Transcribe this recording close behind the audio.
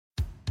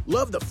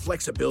Love the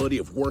flexibility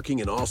of working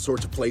in all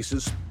sorts of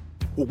places?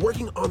 Well,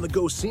 working on the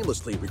go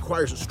seamlessly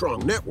requires a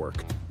strong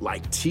network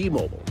like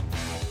T-Mobile.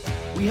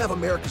 We have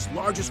America's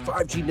largest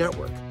 5G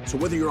network, so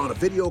whether you're on a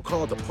video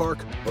call at the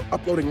park or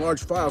uploading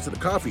large files at the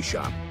coffee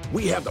shop,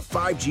 we have the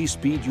 5G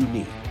speed you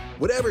need.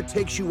 Whatever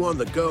takes you on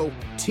the go,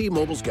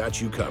 T-Mobile's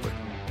got you covered.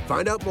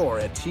 Find out more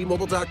at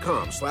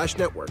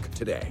T-Mobile.com/network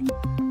today.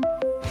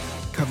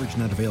 Coverage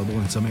not available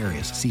in some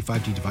areas. See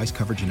 5G device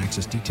coverage and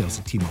access details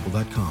at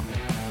T-Mobile.com.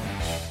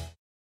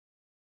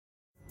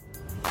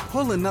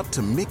 Pulling up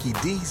to Mickey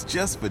D's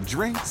just for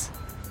drinks?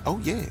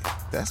 Oh yeah,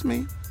 that's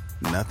me.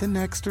 Nothing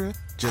extra,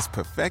 just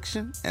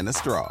perfection and a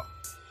straw.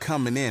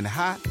 Coming in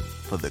hot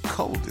for the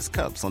coldest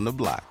cups on the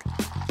block.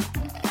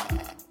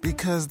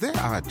 Because there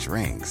are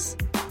drinks.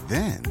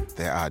 Then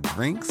there are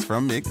drinks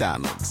from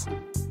McDonald's.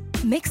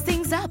 Mix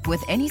things up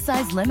with any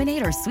size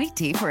lemonade or sweet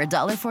tea for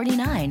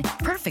 $1.49.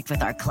 Perfect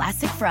with our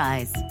classic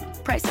fries.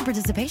 Price and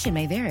participation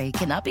may vary.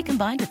 Cannot be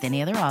combined with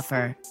any other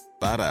offer.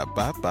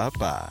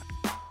 Ba-da-ba-ba-ba.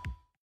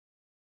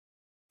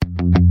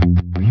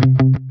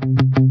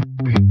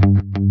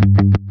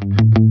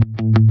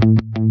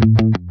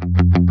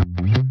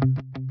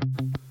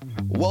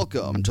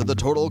 Welcome to the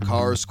Total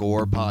Car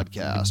Score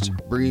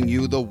podcast, bringing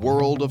you the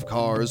world of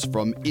cars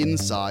from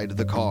inside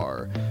the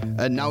car.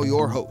 And now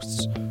your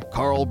hosts,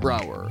 Carl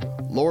Brower,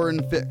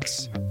 Lauren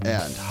Fix,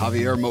 and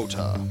Javier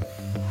Mota.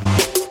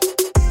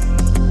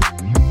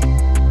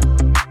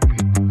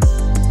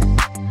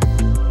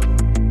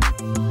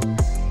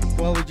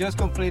 Well, we just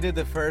completed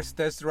the first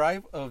test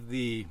drive of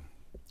the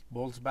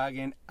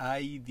Volkswagen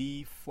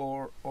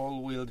ID4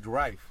 all-wheel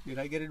drive. Did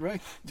I get it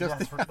right,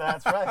 Justin? Yes,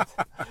 that's right.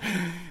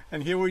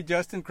 And here with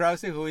Justin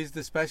Krause, who is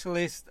the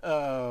specialist.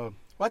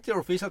 What's your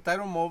official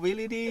title?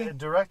 Mobility?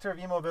 Director of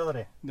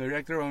e-mobility.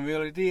 Director of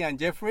Mobility. And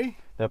Jeffrey?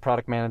 The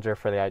product manager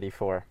for the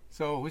ID4.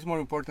 So who's more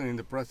important in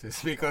the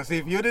process? Because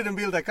if you didn't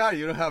build a car,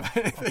 you don't have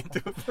anything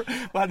to...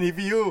 But if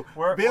you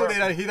build it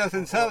and he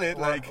doesn't sell it,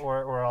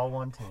 we're all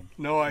one team.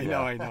 No, I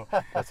know.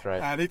 That's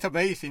right. And it's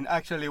amazing.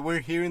 Actually,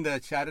 we're here in the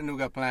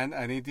Chattanooga plant,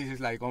 and this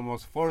is like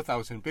almost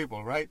 4,000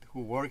 people, right,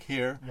 who work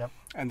here. Yep.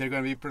 And they're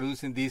going to be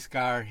producing this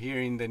car here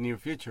in the near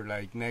future,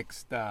 like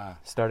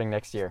starting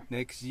next year.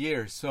 Next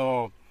year.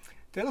 So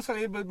tell us a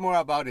little bit more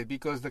about it,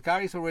 because the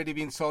car is already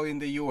being sold in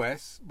the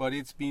U.S., but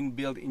it's being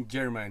built in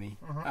Germany.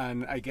 Mm-hmm.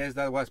 And I guess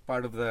that was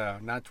part of the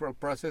natural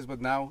process,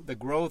 but now the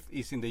growth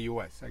is in the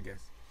U.S., I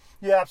guess.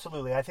 Yeah,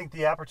 absolutely. I think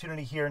the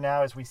opportunity here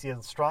now is we see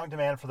a strong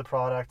demand for the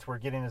product. We're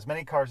getting as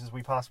many cars as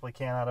we possibly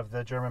can out of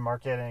the German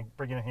market and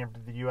bringing it here to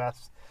the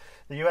U.S.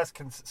 The U.S.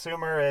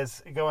 consumer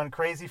is going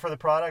crazy for the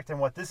product, and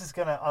what this is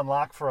going to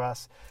unlock for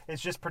us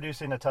is just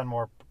producing a ton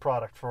more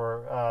product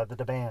for the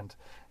demand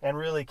and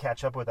really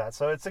catch up with that.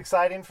 So it's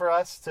exciting for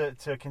us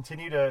to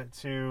continue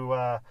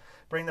to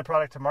bring the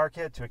product to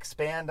market, to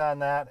expand on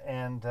that,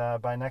 and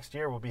by next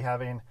year we'll be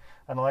having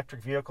an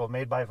electric vehicle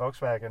made by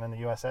Volkswagen in the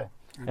USA.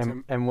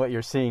 And what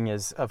you're seeing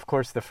is, of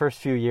course, the first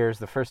few years,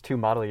 the first two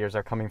model years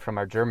are coming from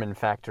our German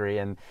factory.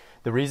 And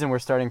the reason we're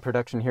starting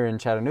production here in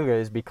Chattanooga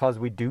is because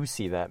we do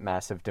see that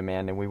massive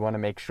demand, and we want to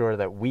make sure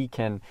that we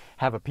can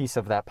have a piece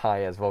of that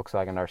pie as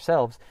Volkswagen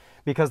ourselves,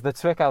 because the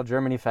Zwickau,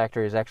 Germany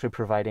factory is actually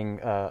providing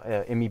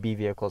MEB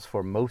vehicles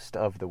for most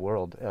of the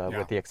world,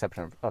 with the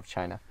exception of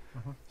China.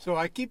 Mm-hmm. So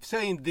I keep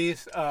saying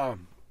this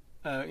in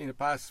the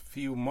past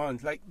few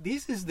months, like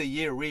this is the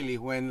year really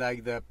when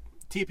like the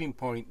tipping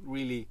point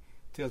really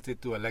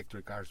tilted to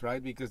electric cars,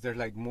 right? Because there's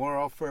like more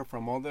offer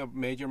from all the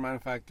major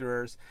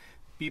manufacturers.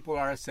 People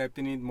are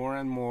accepting it more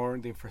and more.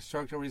 The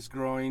infrastructure is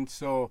growing.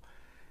 So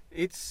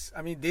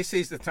this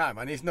is the time,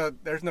 and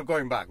there's no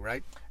going back,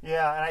 right?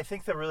 Yeah, and I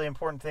think the really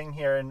important thing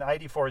here, and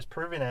ID4 is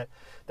proving it,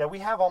 that we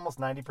have almost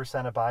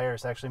 90% of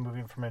buyers actually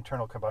moving from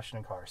internal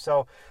combustion cars.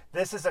 So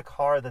this is a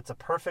car that's a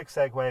perfect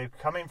segue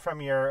coming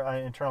from your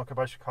internal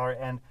combustion car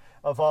and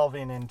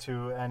evolving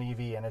into an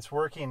EV, and it's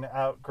working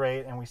out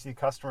great, and we see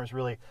customers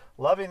really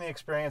loving the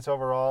experience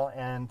overall,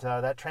 and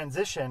that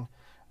transition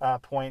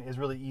point is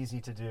really easy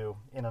to do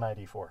in an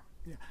ID4.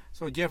 Yeah.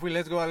 So Jeffrey,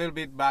 let's go a little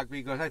bit back,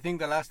 because I think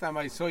the last time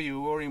I saw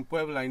you, we were in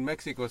Puebla in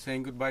Mexico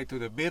saying goodbye to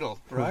the Beetle,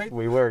 right?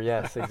 We were,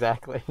 yes,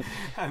 exactly.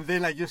 And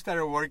then you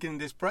started working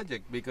this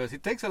project, because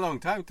it takes a long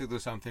time to do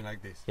something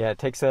like this. Yeah, it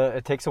takes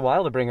a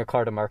while to bring a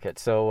car to market.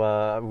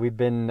 So we've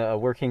been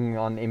working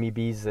on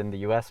MEBs in the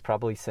U.S.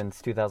 probably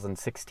since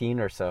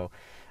 2016 or so.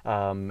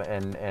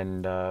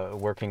 And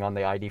working on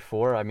the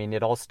ID4. I mean,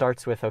 it all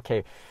starts with,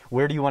 okay,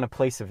 where do you want to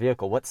place a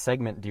vehicle? What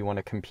segment do you want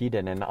to compete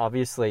in? And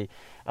obviously,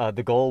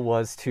 the goal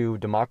was to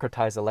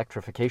democratize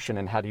electrification.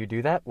 And how do you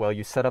do that? Well,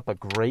 you set up a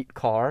great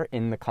car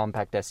in the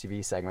compact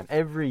SUV segment.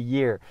 Every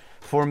year,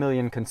 4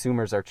 million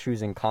consumers are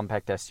choosing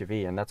compact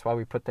SUV, and that's why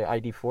we put the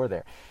ID4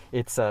 there.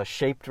 It's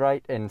shaped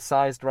right and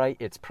sized right.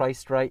 It's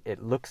priced right.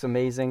 It looks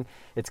amazing.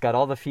 It's got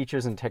all the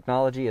features and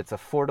technology. It's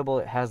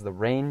affordable. It has the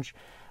range.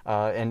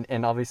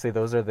 And obviously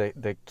those are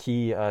the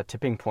key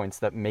tipping points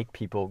that make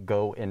people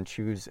go and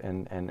choose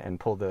and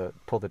pull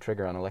the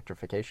trigger on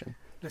electrification.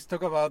 Let's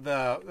talk about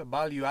the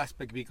value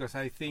aspect, because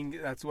I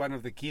think that's one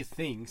of the key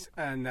things,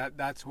 and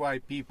that's why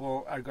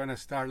people are gonna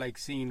start like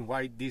seeing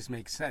why this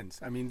makes sense.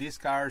 I mean, this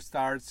car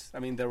starts. I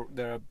mean,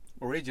 the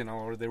original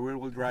or the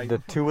rear-wheel drive.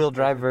 The two-wheel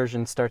drive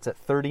version starts at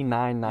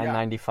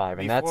 $39,995,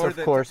 and that's of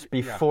course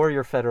before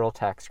your federal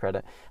tax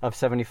credit of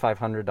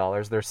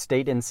 $7,500. There's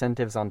state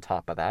incentives on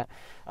top of that.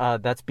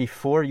 That's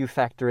before you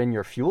factor in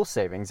your fuel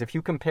savings. If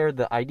you compare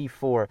the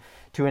ID4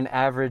 to an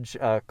average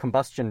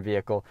combustion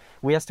vehicle,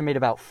 we estimate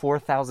about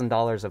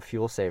 $4,000 of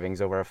fuel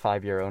savings over a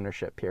 5-year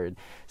ownership period.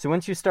 So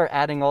once you start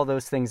adding all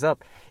those things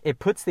up, it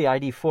puts the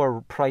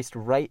ID4 priced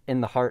right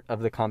in the heart of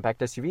the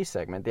compact SUV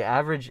segment. The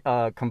average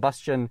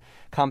combustion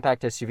compact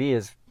SUV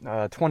is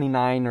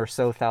 $29,000 or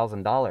so.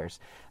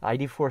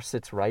 ID4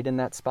 sits right in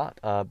that spot.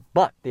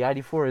 But the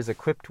ID4 is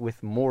equipped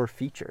with more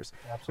features.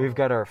 Absolutely. We've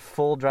got our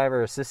full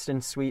driver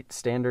assistance suite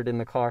standard in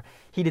the car,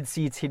 heated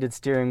seats, heated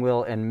steering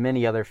wheel, and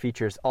many other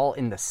features, all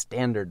in the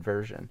standard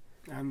version.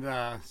 And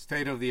the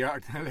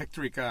state-of-the-art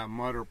electric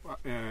motor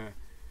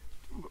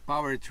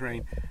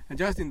powertrain. And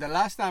Justin, the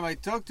last time I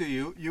talked to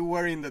you, you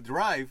were in the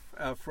drive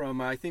from,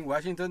 I think,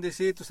 Washington,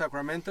 D.C. to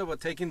Sacramento, but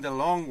taking the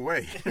long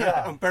way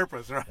on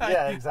purpose, right?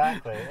 Yeah,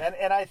 exactly.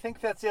 And I think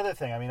that's the other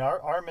thing. I mean,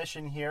 our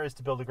mission here is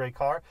to build a great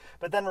car,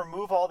 but then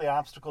remove all the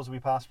obstacles we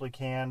possibly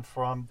can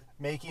from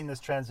making this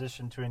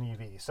transition to an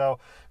EV. So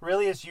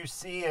really, as you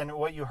see and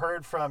what you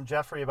heard from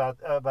Jeffrey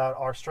about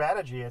our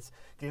strategy, it's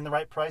getting the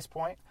right price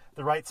point,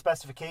 the right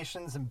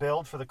specifications and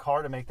build for the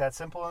car to make that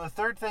simple. And the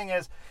third thing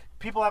is,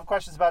 people have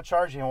questions about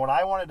charging, and what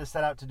I wanted to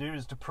set out to do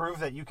is to prove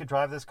that you could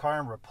drive this car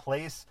and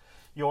replace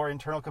your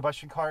internal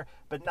combustion car.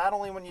 But not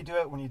only when you do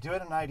it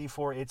in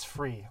ID4, it's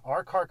free.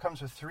 Our car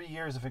comes with 3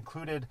 years of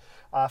included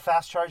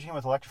fast charging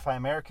with Electrify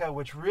America,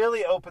 which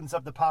really opens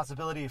up the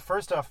possibility,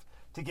 first off,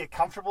 to get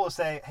comfortable to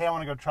say, hey, I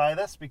want to go try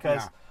this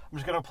because I'm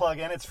just going to plug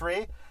in, it's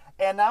free.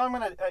 And now I'm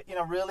going to,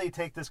 really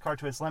take this car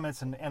to its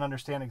limits and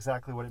understand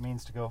exactly what it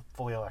means to go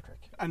fully electric.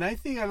 And I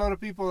think a lot of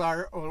people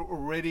are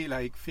already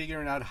like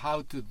figuring out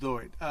how to do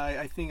it.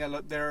 I think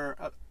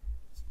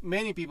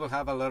many people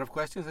have a lot of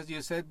questions, as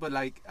you said, but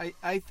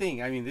I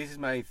think, this is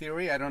my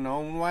theory. I don't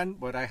own one,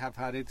 but I have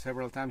had it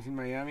several times in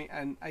Miami.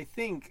 And I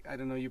think, I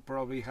don't know, you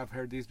probably have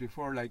heard this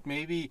before, like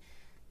maybe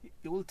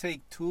it will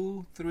take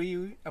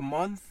 2-3 a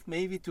month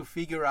maybe to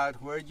figure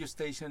out where your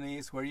station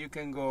is, where you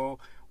can go,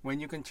 when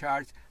you can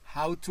charge,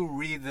 how to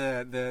read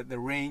the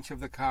range of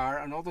the car,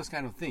 and all those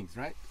kind of things,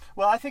 right?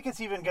 Well, I think it's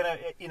even going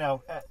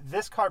to,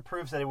 this car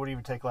proves that it would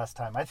even take less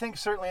time. I think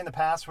certainly in the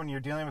past when you're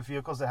dealing with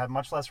vehicles that have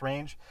much less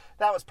range,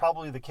 that was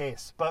probably the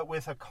case. But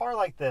with a car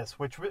like this,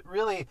 which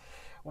really,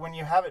 when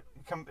you have it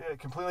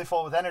completely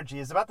full with energy,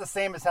 is about the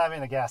same as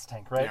having a gas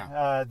tank, right?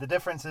 Yeah. The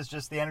difference is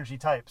just the energy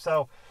type.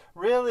 So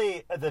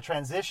really, the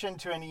transition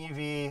to an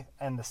EV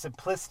and the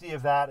simplicity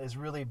of that is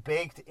really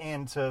baked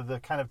into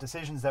the kind of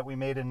decisions that we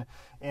made in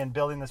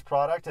building this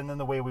product, and then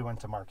the way we went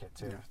to market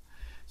too. Yeah.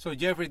 So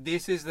Jeffrey,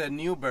 this is the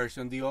new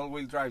version, the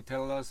all-wheel drive.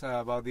 Tell us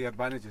about the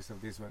advantages of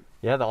this one.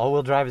 Yeah, the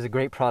all-wheel drive is a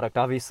great product.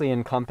 Obviously,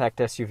 in compact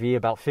SUV,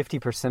 about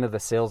 50% of the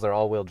sales are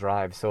all-wheel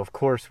drive. So, of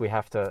course, we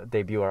have to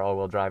debut our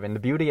all-wheel drive. And the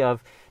beauty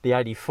of the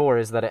ID4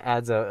 is that it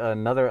adds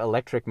another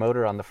electric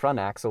motor on the front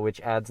axle,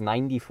 which adds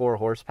 94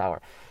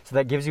 horsepower. So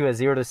that gives you a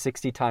 0 to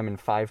 60 time in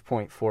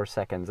 5.4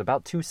 seconds,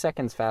 about 2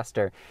 seconds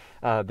faster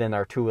than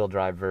our two-wheel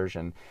drive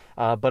version.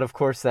 But, of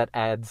course, that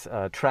adds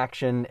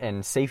traction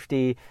and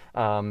safety.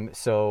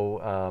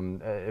 For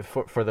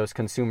those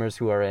consumers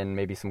who are in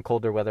maybe some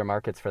colder weather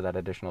markets, for that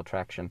additional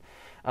traction.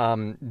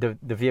 The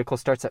vehicle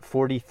starts at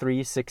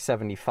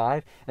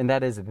 $43,675, and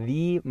that is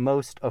the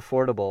most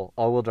affordable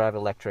all-wheel drive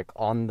electric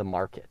on the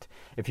market.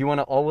 If you want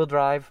an all-wheel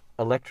drive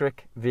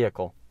electric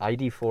vehicle,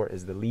 ID4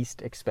 is the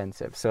least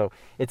expensive. So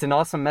it's an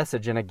awesome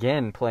message, and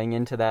again, playing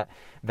into that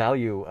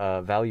value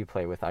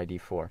play with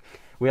ID4.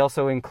 We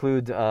also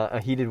include a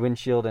heated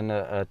windshield and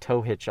a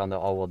tow hitch on the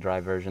all-wheel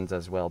drive versions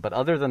as well. But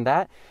other than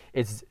that,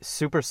 it's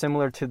super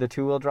similar to the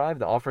two-wheel drive.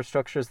 The offer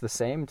structure is the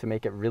same to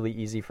make it really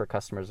easy for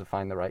customers to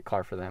find the right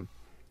car for them.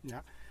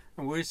 Yeah,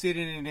 and we're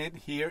sitting in it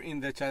here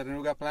in the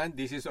Chattanooga plant.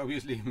 This is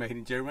obviously made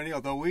in Germany,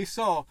 although we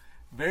saw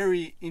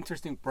very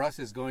interesting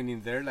process going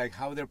in there, like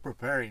how they're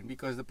preparing,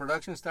 because the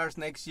production starts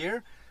next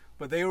year,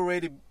 but they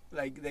already,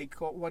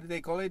 what do they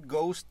call it,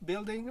 ghost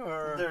building?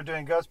 Or they're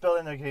doing ghost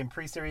building, they're getting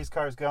pre-series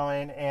cars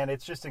going, and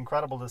it's just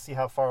incredible to see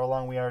how far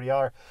along we already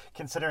are,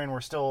 considering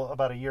we're still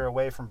about a year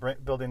away from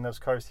building those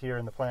cars here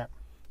in the plant.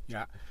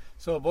 Yeah,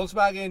 so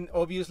Volkswagen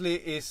obviously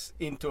is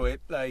into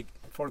it, like,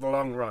 for the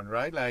long run,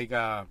 right?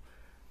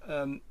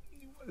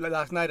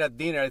 Last night at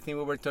dinner, I think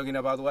we were talking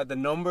about what the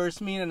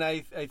numbers mean, and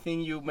I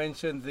think you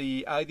mentioned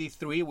the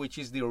ID3, which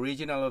is the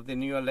original of the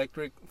new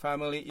electric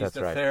family, is That's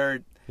the right.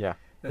 third. Yeah,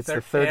 it's the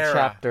third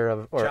era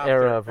of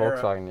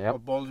Volkswagen. Yep.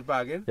 Of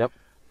Volkswagen. Yep.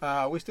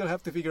 We still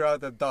have to figure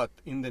out the dot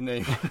in the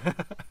name,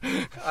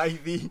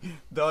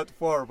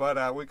 ID.4,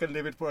 but we can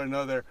leave it for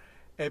another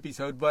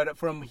episode. But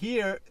from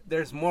here,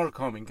 there's more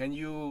coming. Can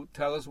you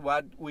tell us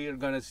what we are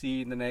going to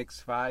see in the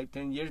next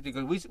 5-10 years?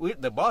 Because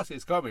the boss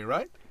is coming,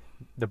 right?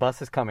 The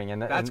bus is coming,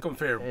 and that's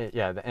confirmed.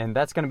 Yeah, and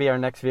that's going to be our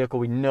next vehicle.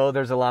 We know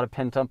there's a lot of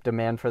pent-up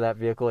demand for that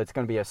vehicle. It's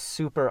going to be a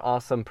super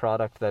awesome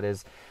product that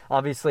is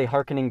obviously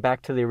hearkening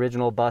back to the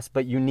original bus,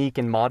 but unique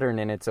and modern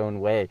in its own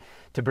way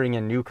to bring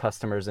in new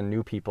customers and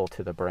new people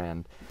to the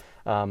brand.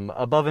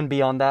 Above and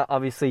beyond that,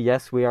 obviously,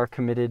 yes, we are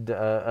committed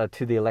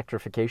to the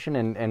electrification,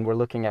 and we're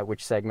looking at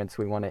which segments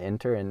we want to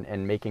enter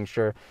and making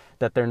sure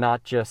that they're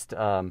not just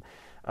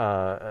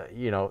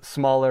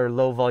smaller,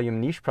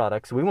 low-volume niche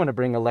products. We want to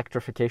bring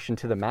electrification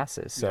to the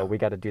masses, so we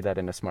got to do that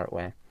in a smart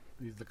way.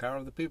 It's the car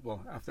of the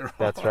people, after all.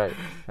 That's right.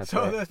 That's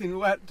right.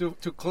 Dustin,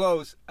 to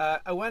close,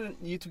 I want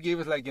you to give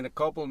us, like, in a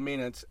couple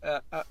minutes,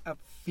 a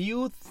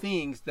few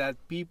things that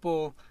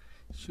people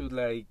should,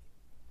 like,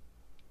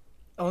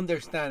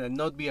 understand and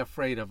not be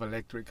afraid of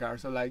electric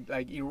cars. So, like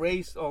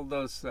erase all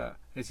those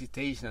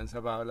hesitations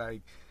about,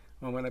 like,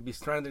 I'm going to be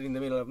stranded in the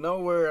middle of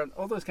nowhere and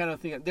all those kind of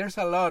things. There's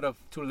a lot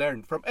to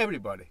learn from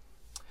everybody.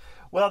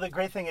 Well, the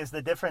great thing is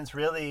the difference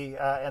really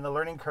and the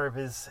learning curve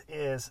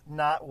is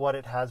not what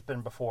it has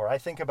been before. I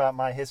think about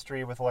my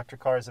history with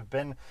electric cars. I've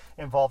been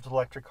involved with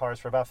electric cars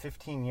for about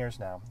 15 years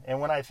now.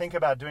 And when I think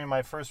about doing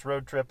my first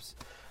road trips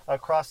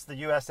across the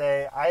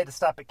USA, I had to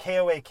stop at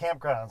KOA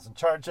campgrounds and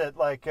charge at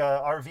like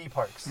RV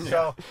parks. Yeah.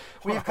 So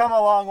we've come a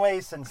long way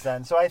since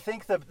then. So I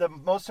think the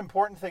most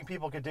important thing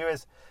people could do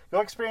is go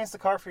experience the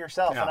car for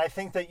yourself. Yeah. And I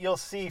think that you'll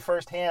see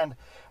firsthand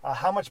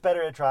how much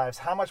better it drives,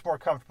 how much more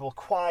comfortable,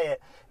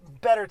 quiet,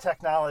 better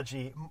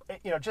technology,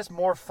 just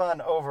more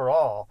fun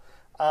overall.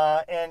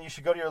 And you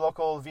should go to your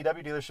local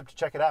VW dealership to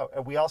check it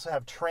out. We also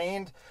have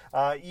trained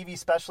EV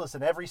specialists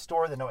in every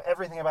store that know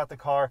everything about the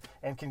car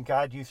and can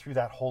guide you through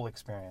that whole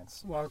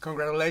experience. Well,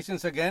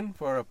 congratulations again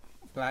for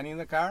planning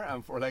the car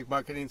and for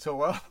marketing so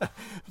well.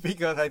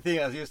 Because I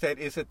think, as you said,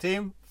 it's a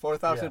team,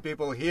 4,000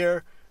 people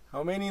here.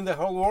 How many in the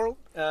whole world?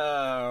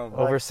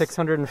 Over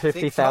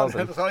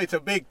 650,000. So it's a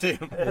big team.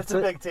 It's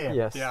a big team.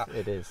 Yes,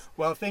 it is.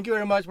 Well, thank you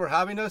very much for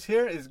having us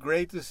here. It's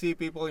great to see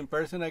people in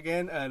person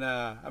again. And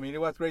it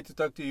was great to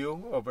talk to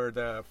you over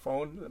the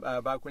phone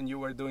back when you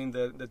were doing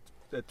the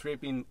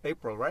trip in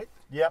April, right?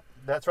 Yep,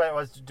 that's right. I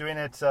was doing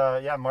it,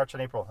 March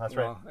and April. That's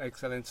right.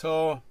 Excellent.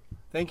 So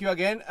thank you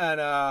again. And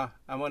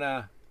I'm going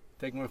to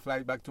take my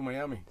flight back to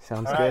Miami.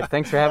 Sounds good.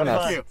 Thanks for having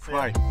us. Thank you.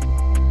 Bye.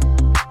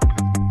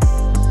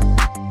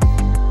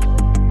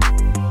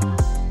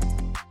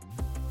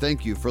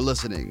 Thank you for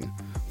listening.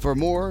 For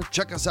more,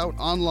 check us out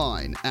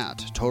online at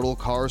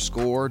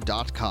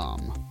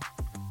TotalCarScore.com.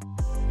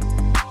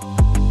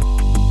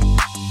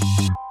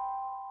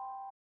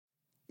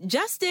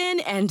 Justin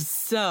and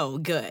so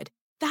good.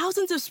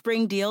 Thousands of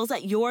spring deals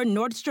at your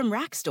Nordstrom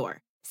Rack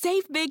store.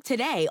 Save big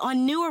today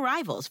on new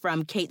arrivals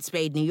from Kate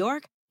Spade New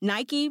York,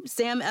 Nike,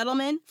 Sam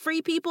Edelman,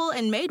 Free People,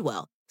 and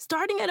Madewell,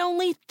 starting at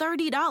only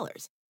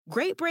 $30.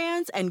 Great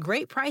brands and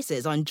great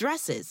prices on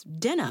dresses,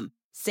 denim,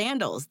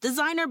 sandals,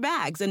 designer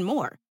bags, and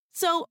more.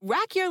 So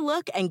rack your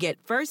look and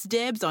get first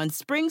dibs on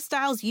spring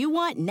styles you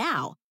want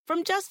now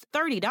from just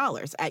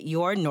 $30 at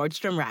your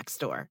Nordstrom Rack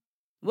store.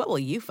 What will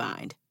you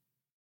find?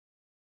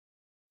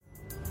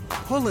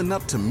 Pulling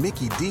up to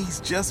Mickey D's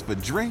just for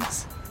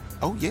drinks?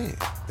 Oh yeah,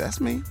 that's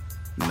me.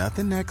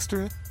 Nothing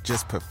extra,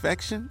 just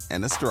perfection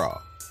and a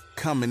straw.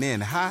 Coming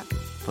in hot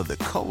for the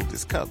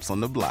coldest cups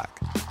on the block.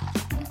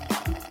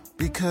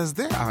 Because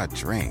there are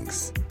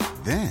drinks.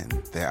 Then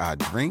there are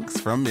drinks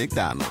from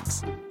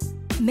McDonald's.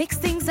 Mix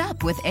things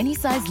up with any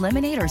size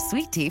lemonade or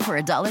sweet tea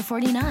for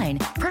 $1.49.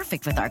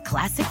 Perfect with our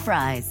classic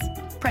fries.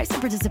 Price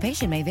and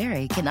participation may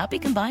vary. Cannot be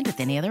combined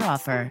with any other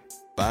offer.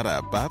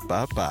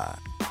 Ba-da-ba-ba-ba.